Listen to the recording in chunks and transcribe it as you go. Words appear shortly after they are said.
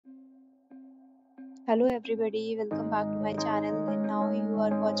Hello everybody, welcome back to my channel and now you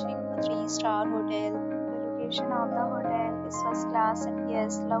are watching a 3-star hotel. The location of the hotel is first class and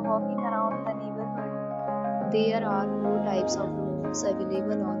guests love walking around the neighborhood. There are 4 types of rooms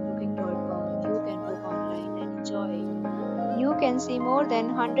available on booking.com. You can book online and enjoy it. You can see more than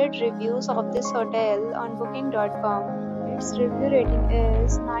 100 reviews of this hotel on booking.com. Its review rating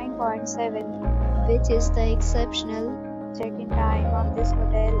is 9.7, which is the exceptional. Check-in time of this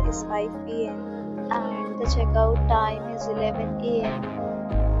hotel is 5 p.m. and the checkout time is 11 a.m.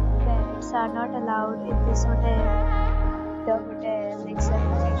 Pets are not allowed in this hotel. The hotel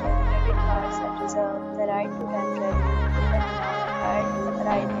accepts major credit cards and reserves the right to temporarily hold an amount prior to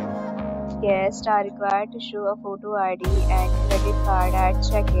arrival. Guests are required to show a photo ID and credit card at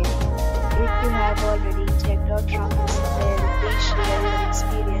check-in. If you have already checked out from this hotel, please share your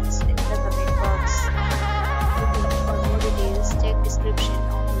experience in the comment box. For more details, check description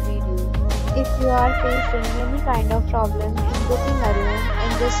of the video. If you are facing any kind of problem in booking a room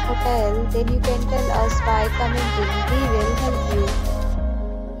in this hotel, then you can tell us by commenting. We will help you.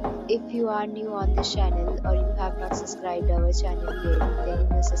 If you are new on this channel or you have not subscribed our channel yet, then you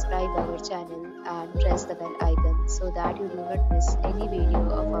must subscribe our channel and press the bell icon so that you do not miss any video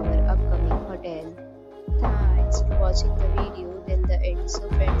of our upcoming hotel. Thanks for watching the video till the end. So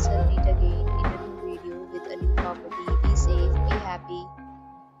friends, will meet again